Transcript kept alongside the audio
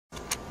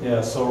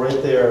Yeah, so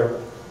right there,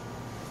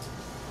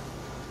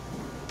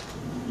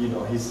 you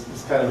know,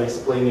 he's kind of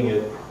explaining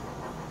it.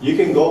 You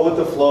can go with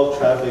the flow of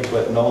traffic,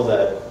 but know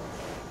that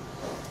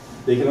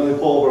they can only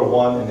pull over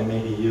one and it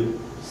may be you.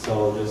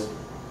 So just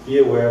be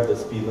aware of the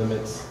speed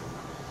limits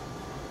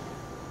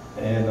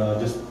and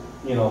just,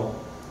 you know,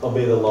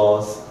 obey the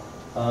laws.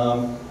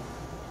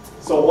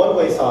 So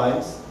one-way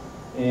signs,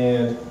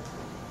 and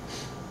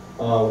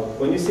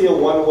when you see a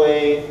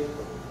one-way,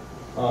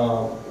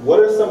 what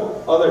are some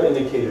other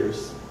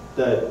indicators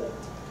that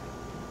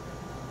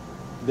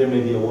there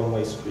may be a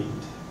one-way street?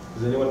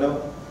 Does anyone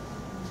know?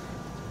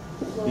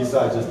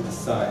 Besides just the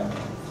sign.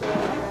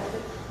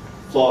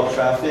 Flow of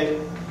traffic,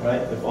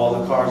 right? If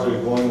all the cars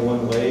are going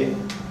one way.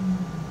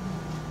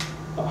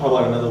 How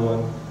about another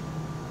one?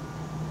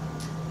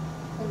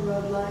 A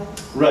road line.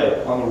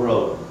 Right, on the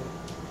road.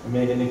 It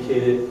may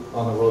indicate it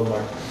on the road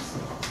markings.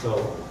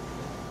 So,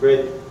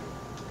 great.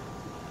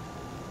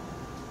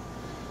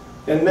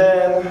 And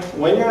then,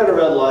 when you're at a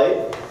red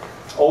light,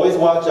 always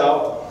watch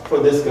out for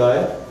this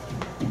guy.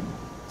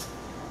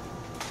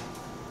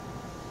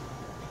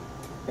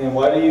 And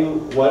what do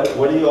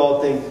you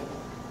all think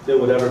they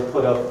would ever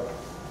put up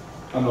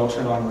a no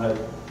turn on red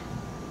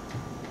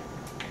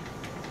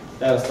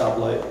at a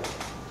stoplight?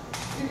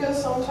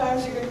 Because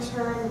sometimes you can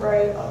turn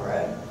right on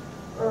red,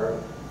 or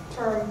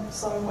turn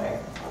some way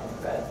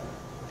on red.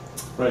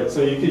 Right,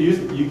 so you could use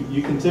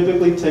you can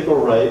typically take a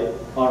right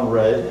on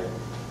red,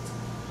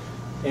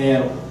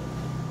 and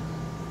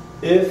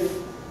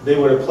if they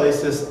were to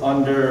place this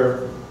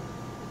under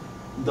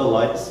the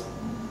lights,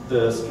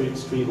 the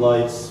street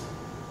lights,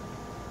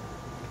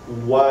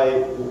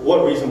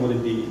 what reason would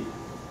it be?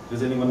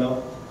 Does anyone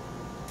know?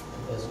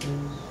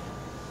 Pedestrians?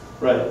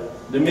 Right.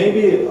 There may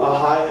be a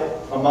high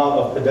amount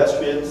of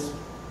pedestrians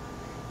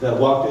that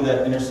walk through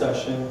that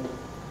intersection.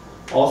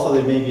 Also,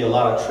 there may be a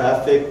lot of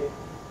traffic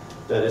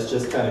that is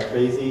just kind of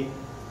crazy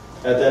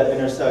at that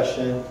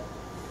intersection.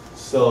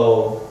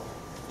 So,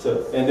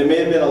 and there may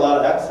have been a lot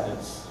of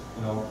accidents.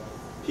 You know,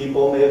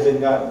 people may have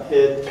gotten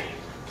hit,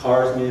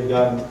 cars may have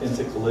gotten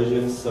into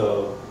collisions.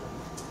 So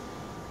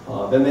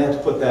then they have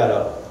to put that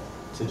up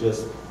to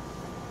just,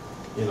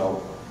 you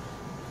know,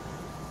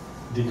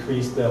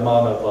 decrease the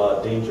amount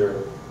of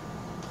danger.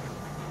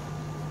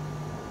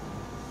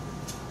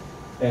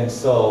 And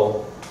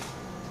so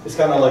it's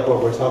kind of like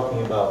what we're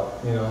talking about,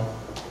 you know,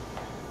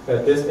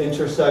 at this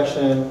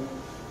intersection,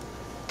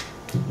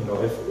 you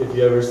know, if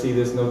you ever see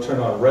this no turn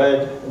on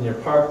red and you're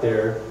parked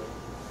there,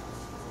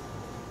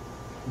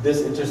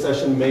 this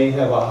intersection may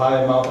have a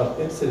high amount of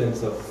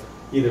incidents of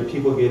either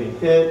people getting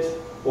hit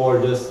or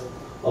just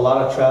a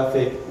lot of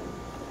traffic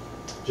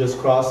just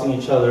crossing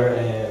each other,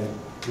 and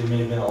there may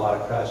have been a lot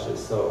of crashes.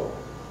 So,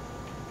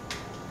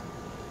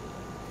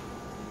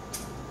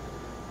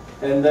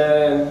 and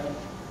then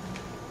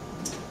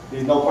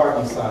these no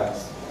parking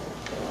signs.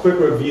 Quick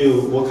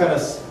review,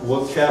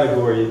 what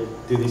category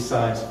do these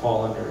signs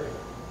fall under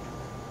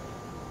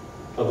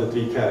of the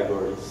three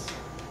categories?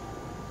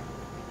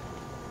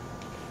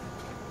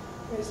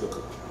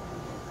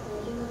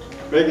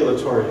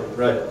 Regulatory,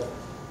 right.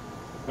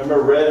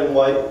 Remember red and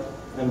white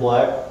and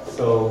black?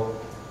 So,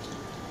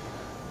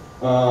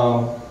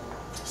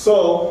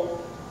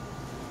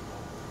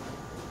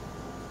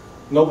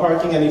 no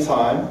parking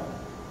anytime.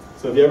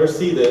 So if you ever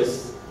see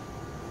this,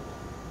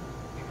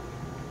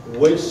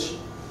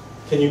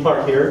 can you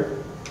park here?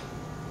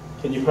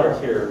 Can you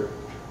park here?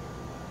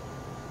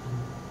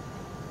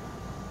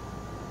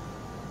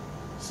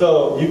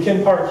 So you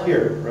can park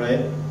here,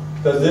 right?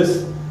 Because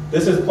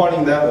this is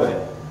pointing that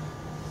way.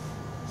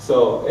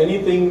 So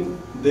anything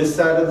this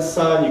side of the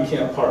sign, you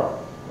can't park,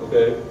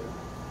 okay?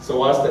 So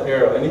watch the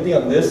arrow. Anything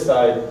on this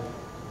side,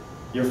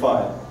 you're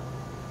fine.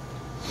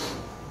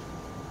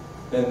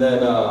 And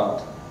then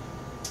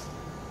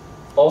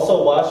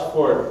also watch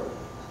for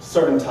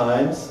certain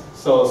times.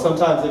 So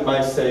sometimes it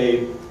might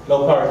say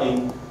no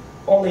parking,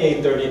 only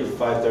 8:30 to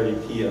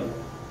 5:30 p.m.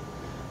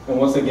 And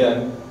once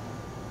again,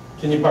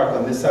 can you park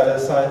on this side of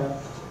the sign?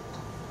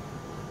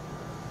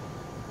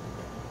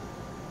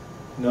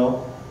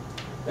 No?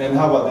 And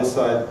how about this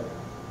side?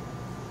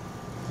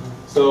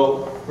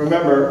 So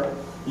remember,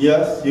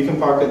 yes, you can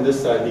park on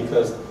this side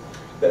because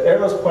the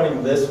arrow is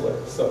pointing this way.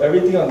 So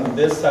everything on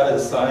this side of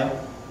the sign,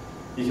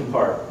 you can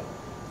park.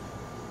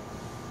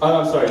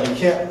 Oh, I'm sorry, you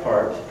can't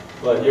park,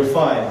 but you're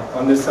fine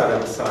on this side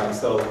of the sign.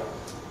 So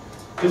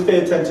just pay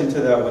attention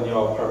to that when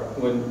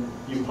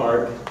you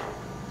park.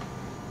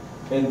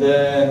 And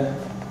then,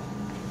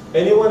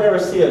 anyone ever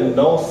see a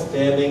no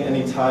standing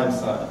anytime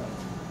sign?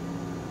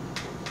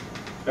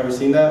 Ever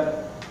seen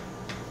that?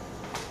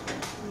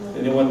 No.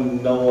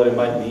 Anyone know what it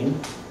might mean?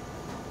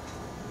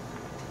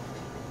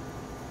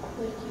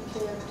 Like you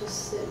can't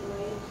just sit and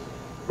wait.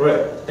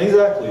 Right,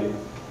 exactly.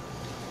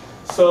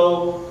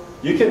 So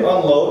you can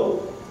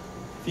unload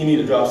if you need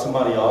to drop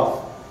somebody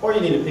off, or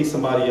you need to pick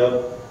somebody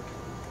up.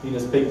 You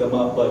just pick them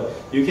up, but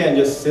you can't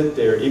just sit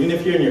there. Even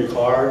if you're in your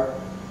car,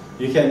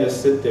 you can't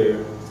just sit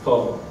there. It's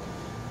called,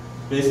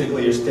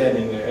 basically you're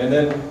standing there. And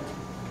then,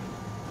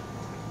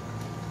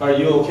 are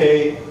you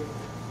okay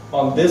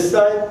on this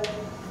side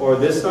or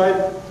this side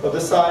of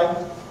the sign,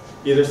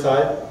 either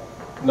side?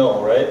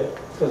 No, right?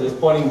 Because it's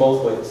pointing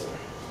both ways.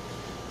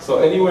 So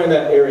anywhere in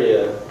that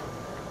area,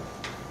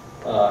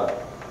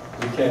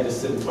 you can't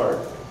just sit and park.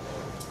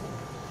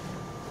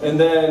 And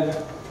then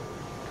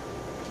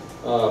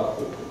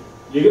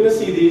you're going to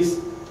see these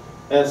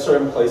at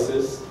certain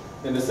places,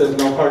 and it says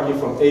no parking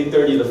from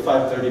 8:30 to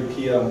 5:30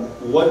 p.m.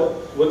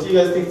 What do you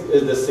guys think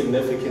is the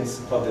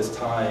significance of this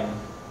time,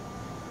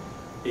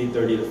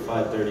 8:30 to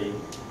 5:30?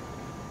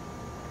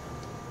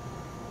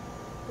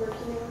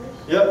 Working hours?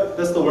 Yep,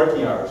 that's the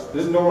working hours.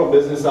 This is normal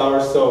business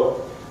hours,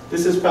 so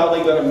this is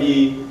probably going to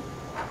be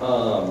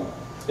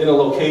in a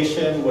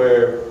location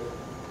where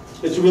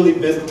it's really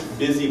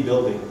busy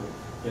building,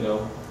 you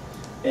know,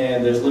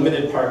 and there's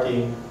limited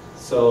parking,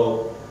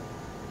 so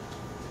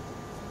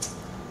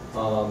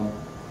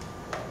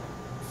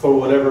for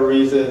whatever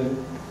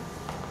reason,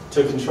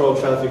 to control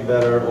traffic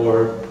better,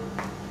 or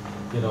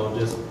you know,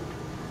 just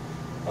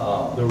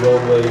the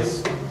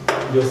roadways,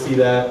 you'll see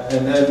that.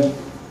 And then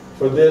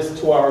for this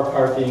 2-hour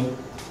parking,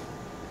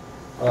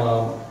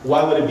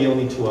 why would it be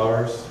only 2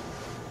 hours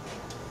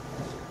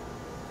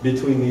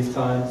between these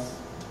times?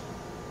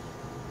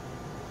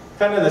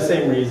 Kind of the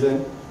same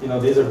reason. You know,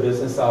 these are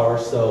business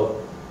hours,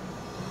 so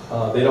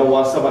they don't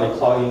want somebody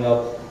clogging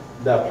up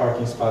that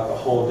parking spot the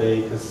whole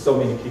day, because so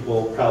many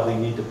people probably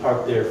need to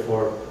park there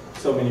for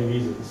so many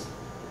reasons.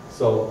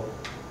 So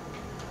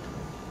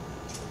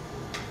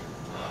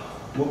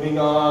moving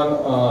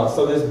on,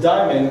 so this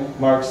diamond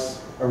marks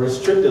a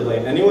restricted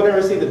lane. Anyone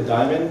ever see the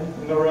diamond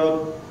in the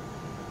road?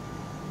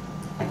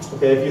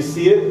 Okay, if you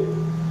see it,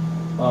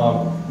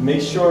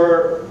 make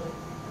sure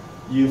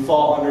you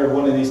fall under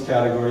one of these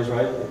categories,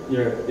 right?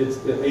 It's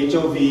the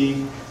HOV,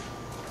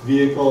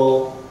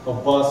 vehicle, a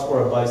bus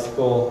or a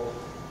bicycle.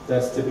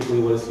 That's typically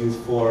what it's used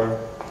for.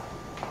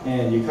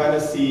 And you kind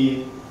of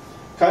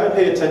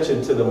pay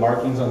attention to the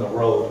markings on the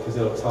road, because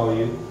it'll tell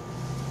you.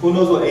 Who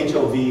knows what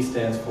HOV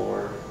stands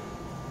for?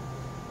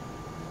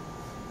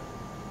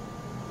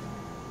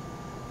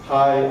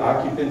 High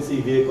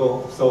occupancy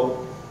vehicle.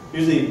 So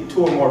usually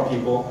 2 or more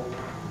people.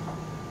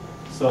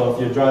 So if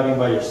you're driving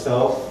by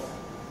yourself,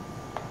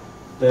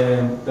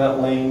 then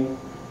that lane,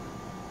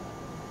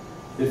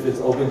 if it's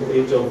open to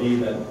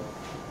HOV, then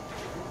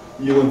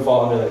you wouldn't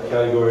fall under that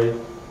category.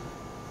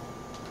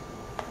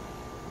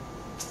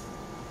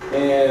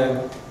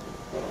 And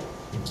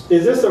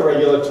is this a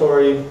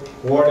regulatory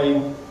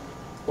warning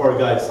or a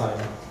guide sign?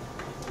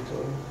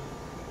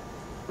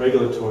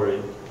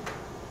 Regulatory.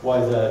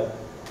 Why is that?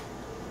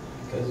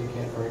 Because you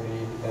can't park in a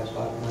handicap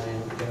spot in my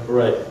handicap.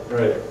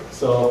 Right.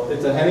 So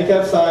it's a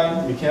handicap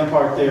sign, you can't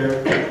park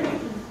there.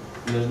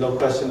 There's no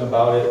question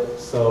about it.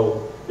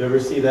 So you ever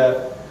see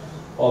that?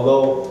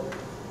 Although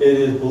it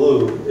is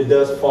blue, it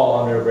does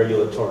fall under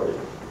regulatory.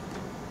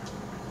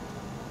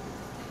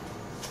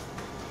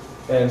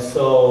 And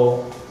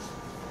so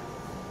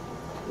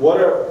what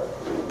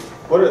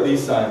are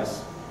these signs?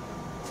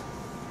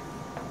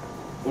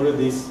 What do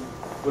these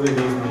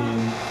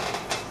mean?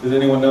 Does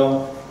anyone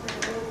know?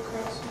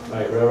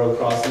 Right, railroad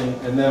crossing.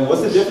 And then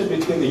what's the difference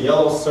between the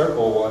yellow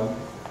circle one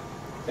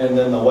and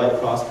then the white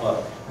cross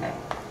button?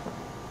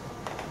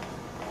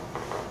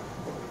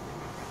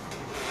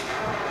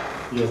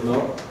 You guys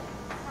know?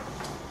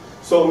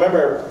 So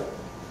remember,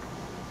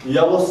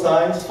 yellow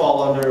signs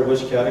fall under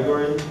which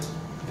category?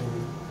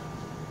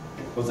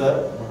 What's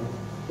that?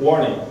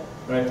 Warning,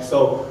 right?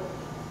 So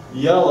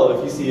yellow,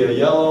 if you see a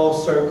yellow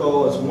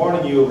circle, it's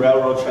warning you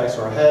railroad tracks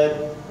are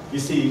ahead. You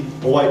see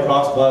a white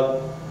cross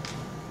button,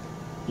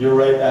 you're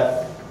right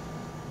at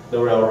the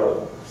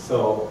railroad.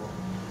 So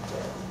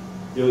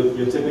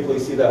you typically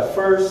see that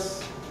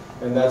first,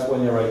 and that's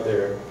when you're right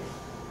there.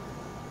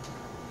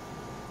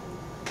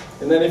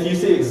 And then if you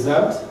see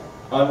exempt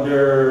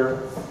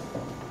under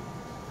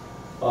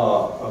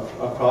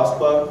a cross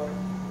button,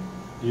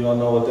 you don't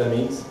know what that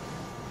means?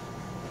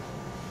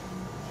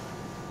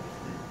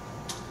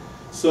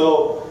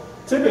 So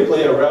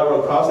typically a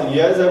railroad crossing,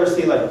 you guys ever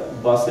see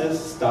like buses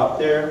stop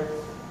there,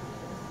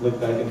 look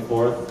back and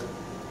forth,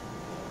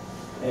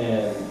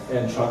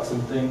 and trucks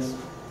and things?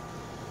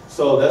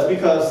 So that's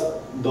because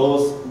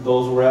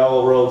those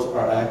railroads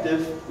are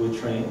active with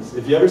trains.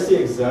 If you ever see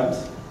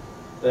exempt,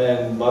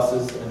 then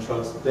buses and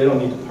trucks, they don't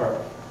need to park.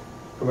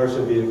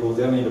 Commercial vehicles,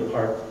 they don't need to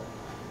park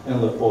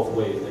and look both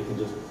ways. They can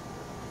just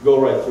go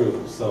right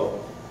through. So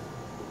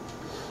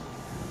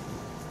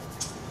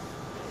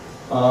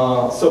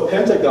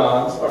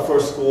pentagons are for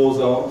school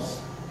zones.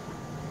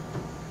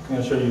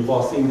 I'm sure you've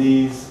all seen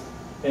these.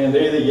 And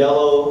they're either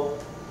yellow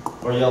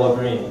or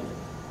yellow-green.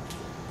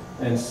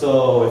 And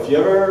so if you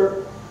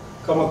ever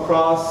come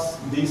across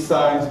these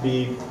signs,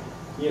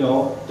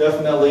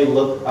 definitely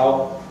look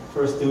out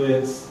for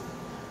students.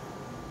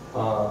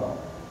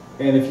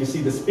 And if you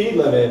see the speed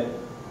limit,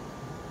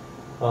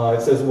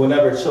 it says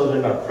whenever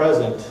children are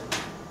present.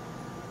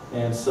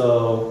 And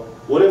so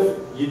what if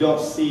you don't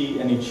see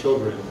any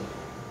children?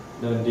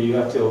 Then do you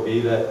have to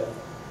obey that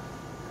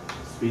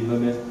speed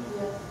limit?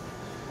 Yes.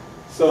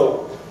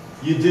 So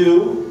you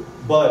do,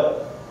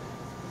 but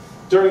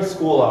during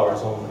school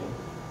hours only.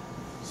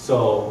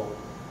 So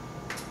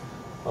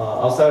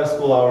outside of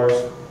school hours,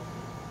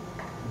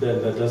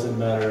 then that doesn't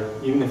matter,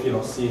 even if you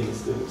don't see any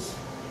students.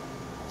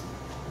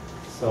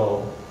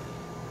 So,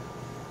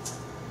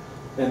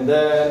 and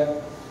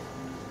then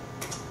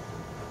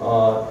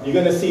you're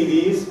going to see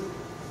these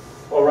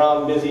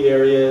around busy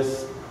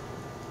areas.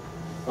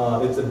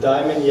 It's a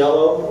diamond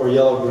yellow or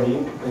yellow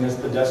green, and as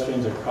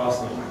pedestrians are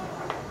crossing.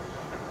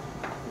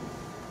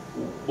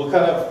 What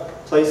kind of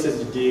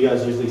places do you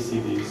guys usually see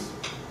these?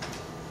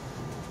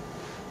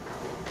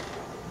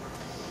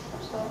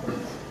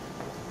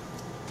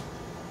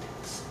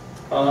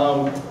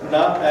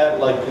 Not at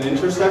like an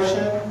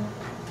intersection,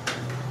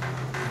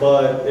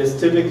 but it's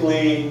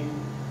typically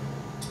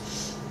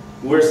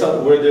where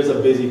there's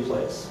a busy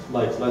place.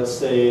 Like let's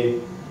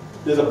say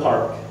there's a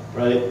park,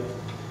 right?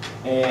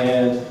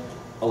 And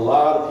a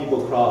lot of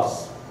people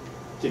cross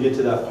to get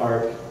to that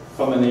park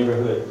from a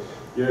neighborhood.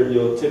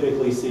 You'll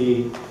typically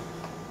see,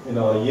 you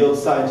know, a yield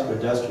sign to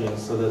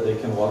pedestrians so that they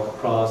can walk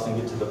across and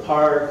get to the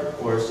park,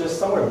 or it's just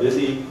somewhere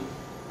busy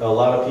that a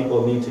lot of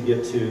people need to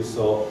get to.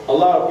 So a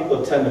lot of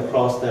people tend to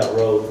cross that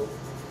road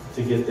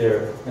to get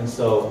there, and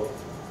so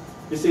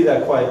you see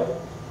that quite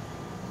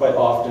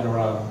often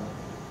around.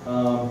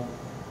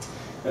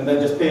 And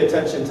then just pay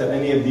attention to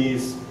any of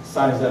these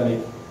signs that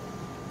may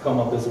come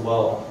up as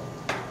well,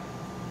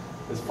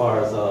 as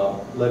far as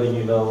letting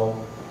you know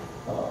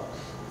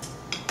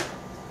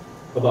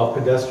about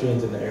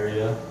pedestrians in the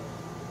area.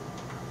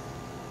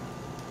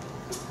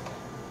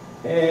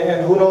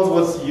 And who knows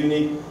what's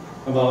unique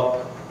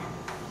about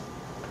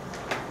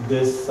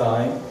this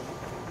sign?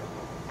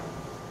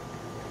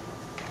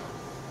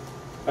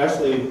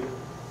 Actually,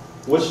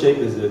 what shape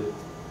is it?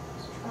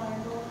 It's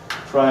triangle.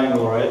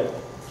 Triangle, right?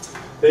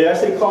 They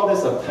actually call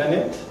this a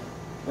pennant,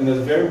 and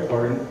it's very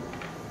important.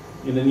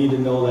 You're gonna need to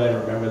know that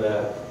and remember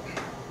that.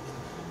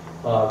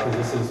 Because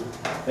this is,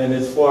 and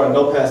it's for a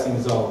no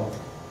passing zone.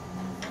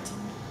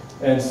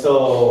 And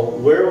so,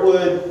 where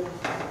would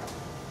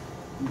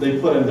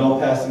they put a no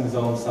passing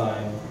zone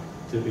sign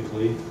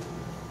typically?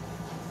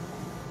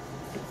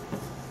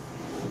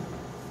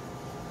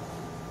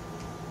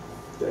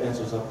 The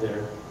answer's up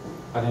there.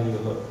 I didn't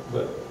even look,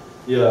 but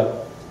yeah.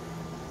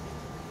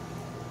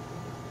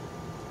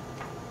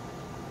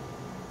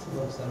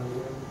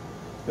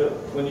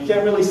 When you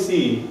can't really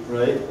see,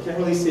 right? You can't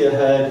really see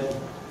ahead.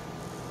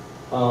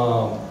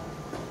 You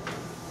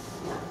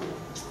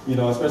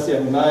know, especially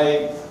at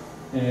night,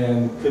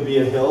 and could be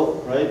a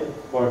hill, right?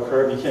 Or a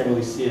curve, you can't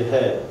really see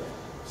ahead.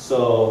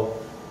 So,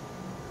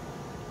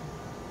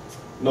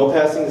 no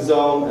passing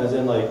zone, as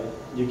in like,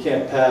 you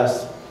can't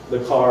pass the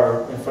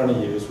car in front of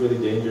you. It's really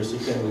dangerous. You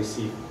can't really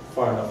see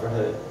far enough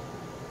ahead.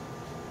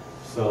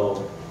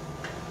 So,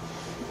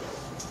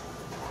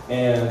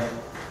 and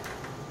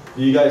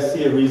do you guys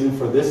see a reason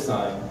for this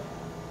sign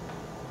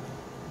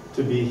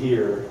to be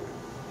here?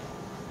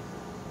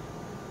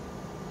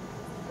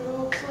 It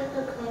looks like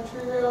a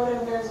country road,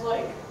 and there's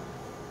like,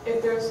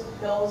 if there's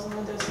hills in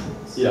the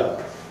distance.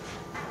 Yeah,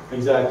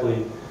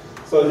 exactly.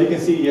 So as you can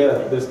see,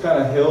 yeah, there's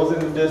kind of hills in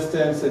the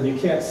distance, and you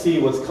can't see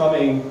what's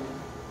coming,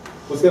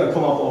 what's going to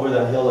come up over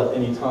that hill at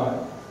any time.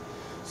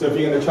 So if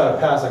you're going to try to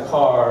pass a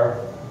car,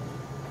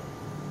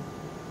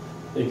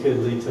 it could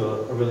lead to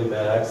a really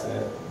bad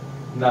accident,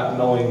 not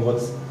knowing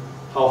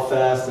how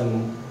fast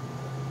and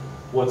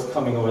what's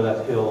coming over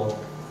that hill.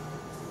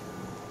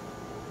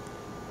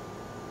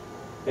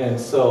 And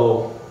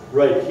so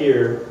right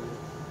here,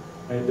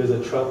 right, there's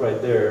a truck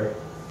right there.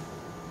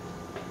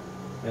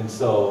 And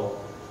so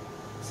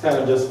it's kind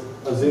of just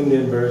a zoomed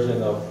in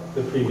version of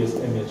the previous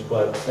image,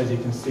 but as you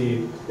can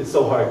see, it's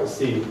so hard to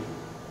see.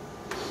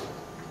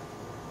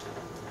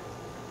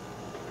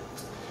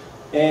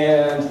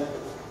 And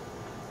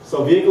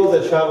so vehicles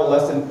that travel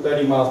less than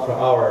 30 miles per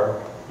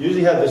hour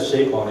usually have this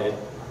shape on it.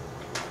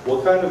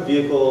 What kind of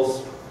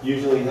vehicles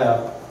usually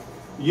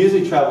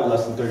travel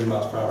less than 30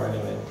 miles per hour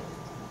anyway?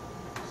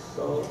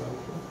 So,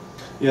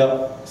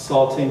 yep,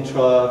 salting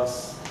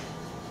trucks,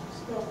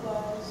 Snow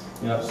plows.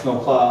 yep, snow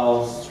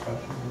plows,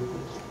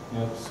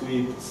 yep,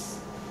 sweeps,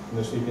 and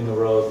they're sweeping the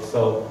road.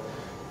 So,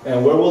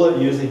 and where will it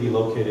usually be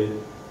located?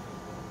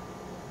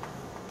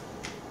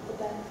 The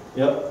back.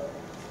 Yep,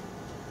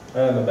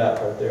 right in the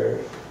back right there.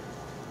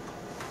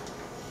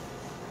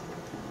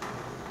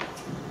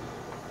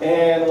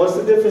 And what's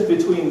the difference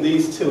between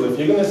these two? If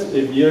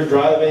you're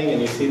driving and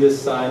you see this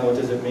sign, what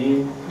does it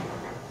mean?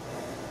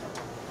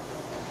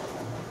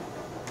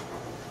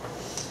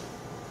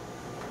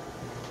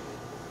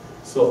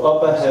 So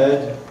up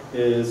ahead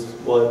is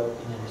what?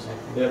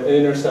 An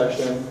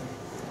intersection.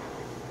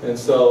 And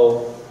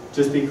so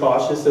just be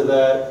cautious of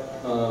that.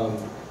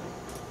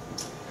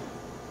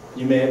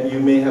 You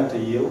may have to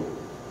yield.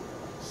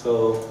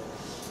 So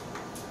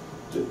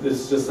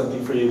this is just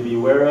something for you to be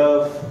aware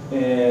of.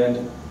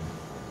 And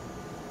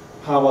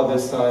how about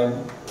this sign?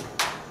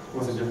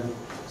 What's it different?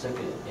 It's like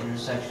an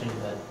intersection,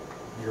 but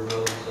your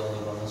road is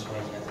only going this way,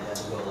 and you have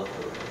to go left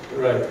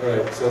or right.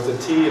 Right. So it's a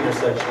T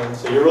intersection.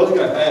 So your road's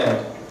going to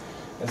end.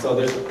 And so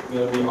there's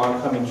going to be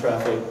oncoming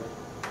traffic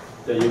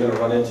that you're going to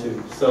run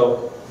into.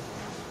 So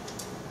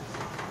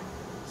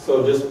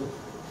just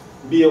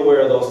be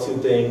aware of those two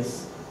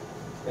things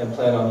and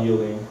plan on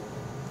yielding.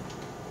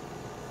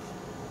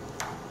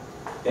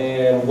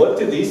 And what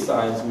do these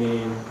signs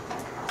mean?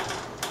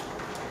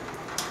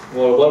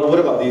 Well, what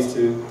about these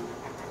two?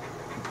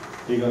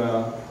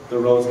 The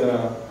road's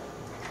gonna,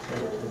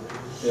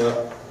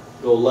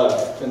 go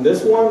left. And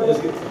this one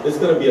is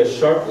gonna be a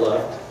sharp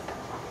left.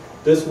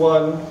 This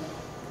one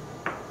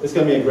is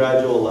gonna be a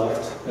gradual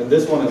left. And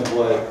this one is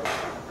what?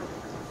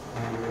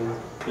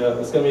 Yeah,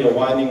 it's gonna be a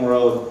winding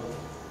road.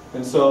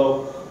 And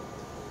so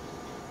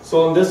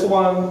on this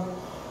one,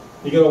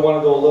 you're gonna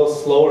wanna go a little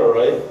slower,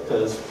 right?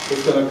 Because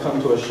it's gonna come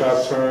to a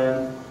sharp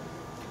turn.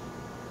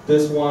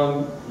 This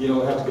one, you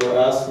don't have to go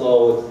as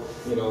slow.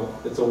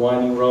 It's a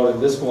winding road.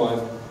 And this one,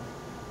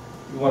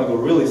 you want to go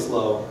really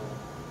slow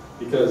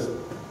because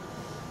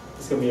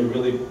it's going to be a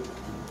really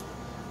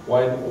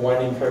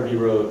winding, curvy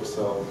road.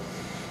 So,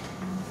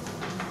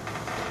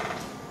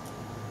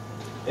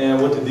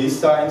 and what do these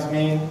signs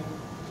mean?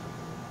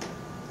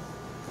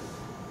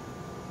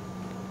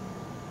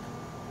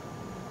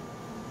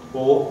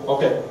 Well,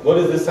 okay. What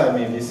does this sign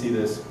mean? Do you see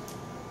this?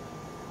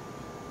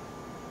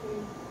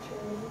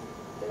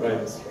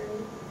 Right.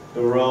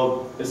 The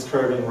road is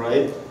curving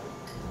right,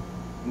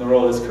 and the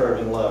road is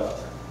curving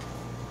left.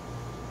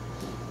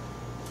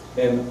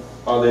 And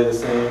are they the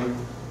same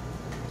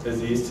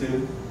as these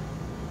two?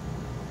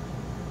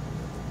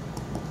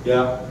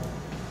 Yeah.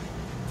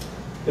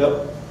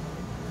 Yep.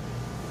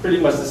 Pretty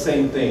much the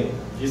same thing.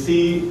 You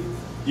see,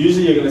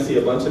 usually you're going to see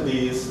a bunch of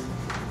these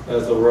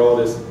as the road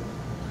is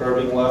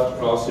curving left,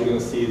 or also you're going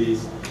to see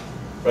these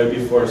right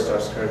before it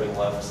starts curving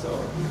left.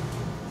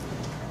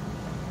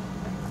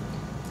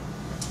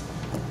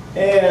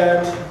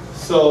 And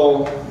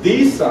so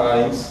these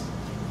signs,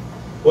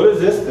 what is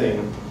this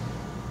thing?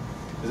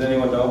 Does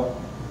anyone know?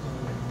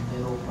 The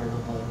little part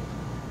of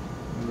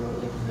the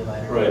road, like the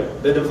divider.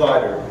 Right, the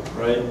divider,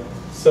 right?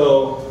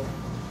 So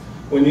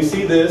when you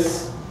see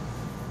this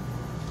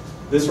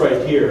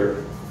right here,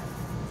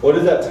 what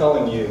is that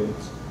telling you?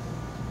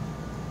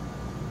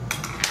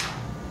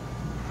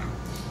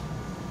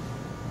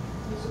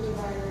 There's a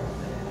divider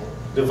up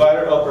ahead.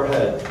 Divider up or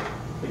head,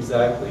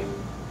 exactly.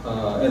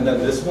 And then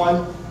this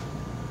one,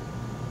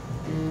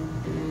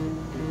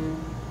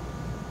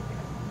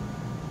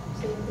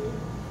 Same thing,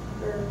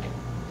 or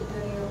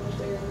depending on which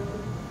way you're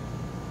going.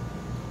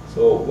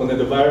 so when the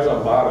divider's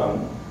on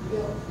bottom,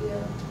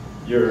 Yeah.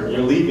 you're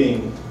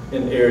leaving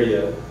an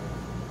area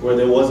where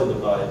there was a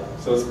divide.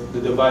 So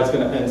the divide's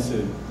going to end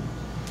soon.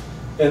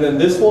 And then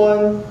this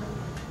one,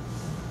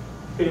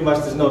 pretty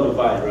much there's no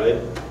divide,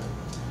 right?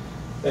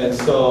 And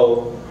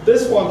so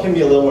this one can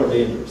be a little more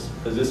dangerous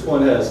because this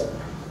one has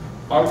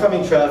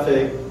oncoming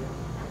traffic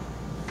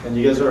and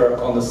you guys are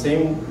on the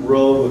same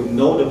road with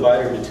no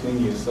divider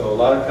between you. So a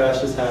lot of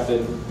crashes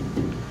happen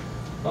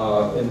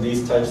in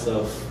these types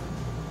of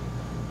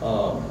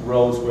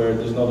roads where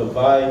there's no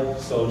divide.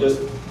 So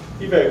just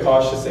be very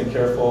cautious and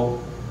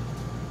careful.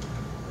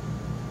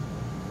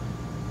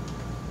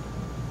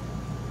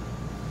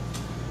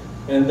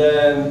 And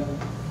then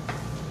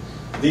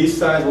these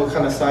signs, what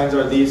kind of signs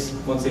are these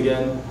once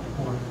again?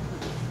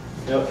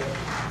 Yep,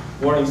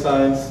 warning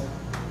signs.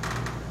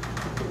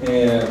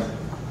 And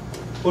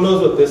who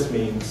knows what this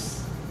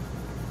means?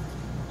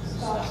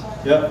 Stop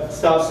sign. Yep,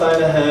 stop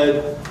sign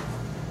ahead,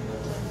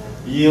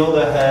 yield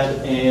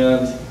ahead,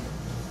 and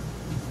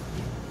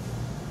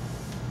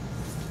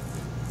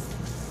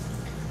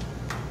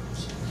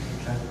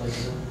Traffic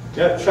lights.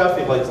 yep,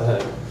 traffic lights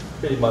ahead,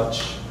 pretty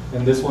much.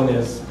 And this one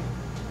is,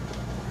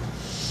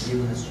 Speed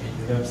limit's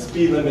changing. yep,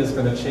 speed limit is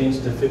going to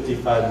change to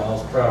 55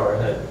 miles per hour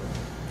ahead.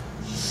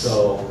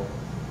 So,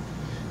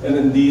 and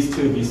then these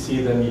two, if you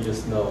see them, you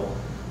just know.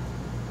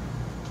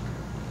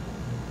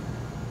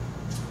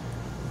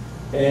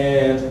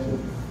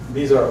 And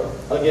these are,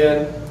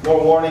 again,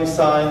 more warning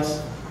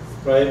signs,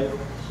 right?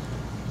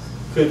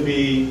 Could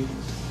be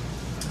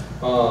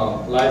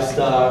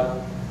livestock,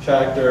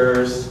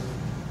 tractors,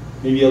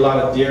 maybe a lot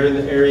of deer in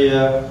the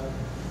area,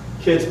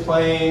 kids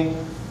playing,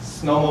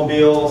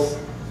 snowmobiles.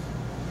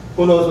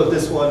 Who knows what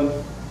this one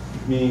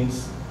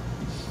means?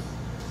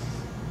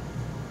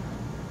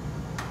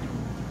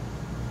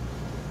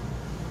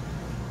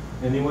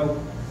 Anyone?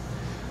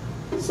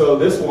 So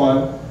this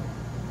one,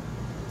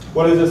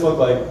 what does this look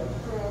like?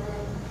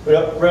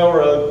 Yep,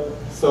 railroad.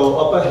 So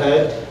up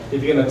ahead,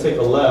 if you're going to take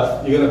a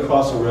left, you're going to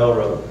cross a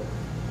railroad.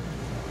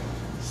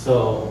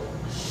 So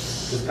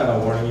just kind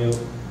of warning you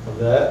of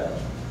that.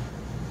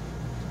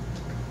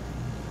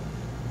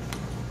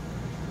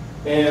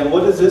 And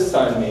what does this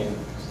sign mean?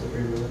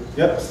 Slippery road.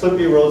 Yep,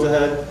 slippery roads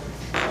ahead.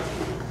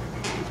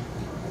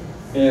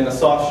 And a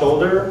soft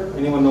shoulder.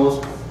 Anyone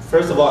knows?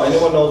 First of all,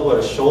 anyone knows what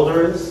a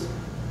shoulder is?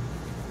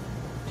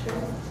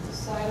 The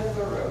side of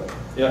the road.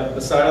 Yeah,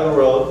 the side of the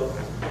road.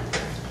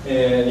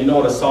 And you know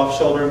what a soft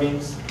shoulder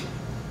means?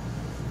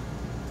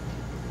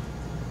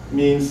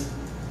 Means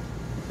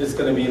it's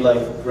going to be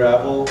like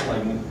gravel,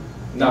 like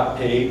not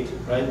paved,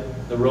 right?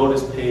 The road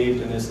is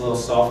paved and it's a little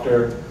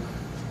softer.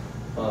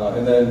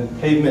 And then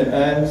pavement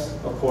ends,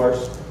 of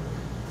course.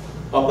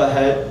 Up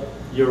ahead,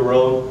 your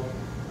road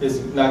is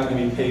not going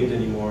to be paved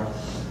anymore.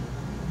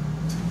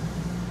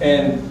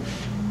 And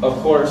of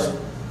course,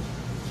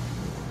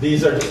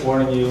 these are just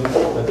warning you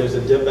that there's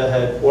a dip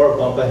ahead or a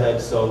bump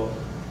ahead, so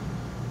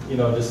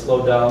just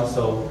slow down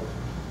so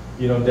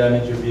you don't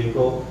damage your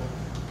vehicle.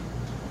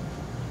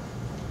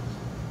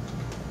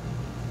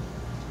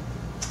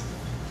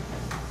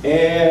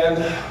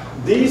 And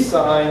these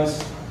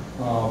signs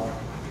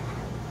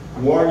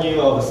warn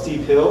you of a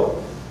steep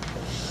hill,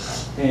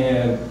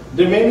 and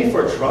they're mainly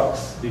for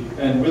trucks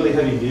and really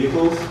heavy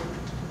vehicles,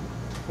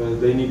 because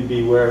they need to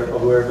be aware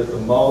of it the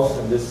most.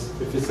 And this,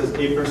 if it says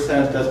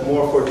 8%, that's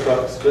more for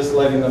trucks, just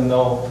letting them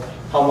know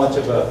how much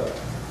of a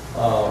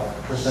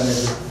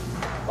percentage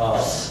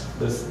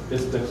this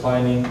is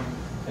declining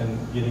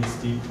and getting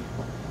steep.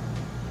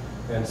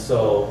 And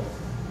so,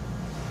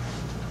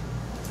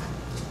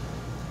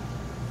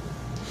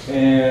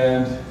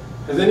 and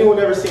has anyone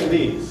ever seen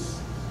these?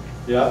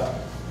 Yeah?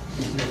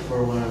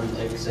 For when,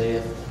 like, say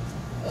if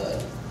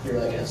you're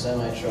like in a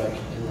semi-truck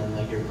and then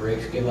like your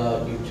brakes give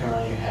out, you turn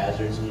on your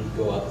hazards and you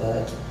go up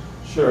that.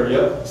 Sure,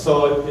 yep.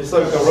 So it's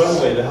like a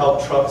runway to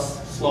help trucks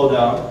slow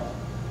down.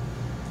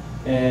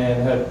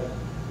 And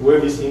where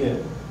have you seen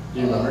it? Do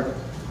you remember?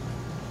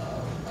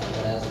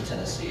 When I was in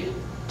Tennessee.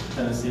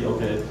 Tennessee,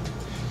 okay.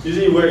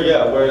 Usually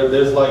where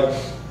there's like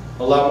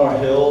a lot more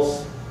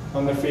hills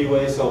on the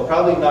freeway, so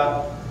probably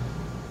not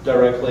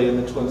directly in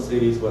the Twin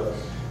Cities, but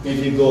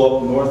if you go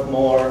up north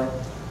more,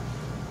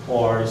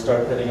 or you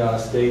start heading out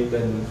of state,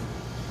 then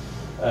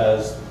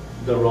as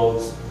the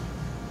roads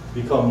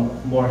become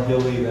more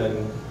hilly,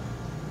 then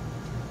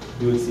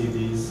you would see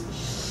these.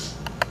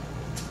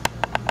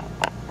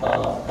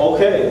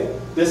 Okay,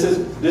 this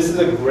is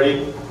a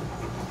great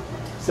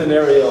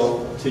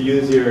scenario to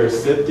use your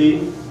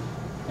SIFT.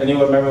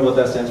 Anyone remember what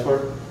that stands for?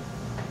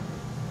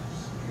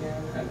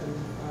 Scan,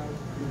 identify,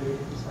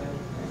 predict, decide,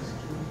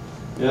 execute.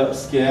 Yep,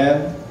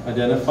 scan,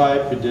 identify,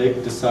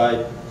 predict,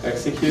 decide,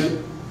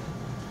 execute.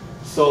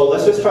 So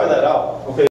let's just try that out. Okay.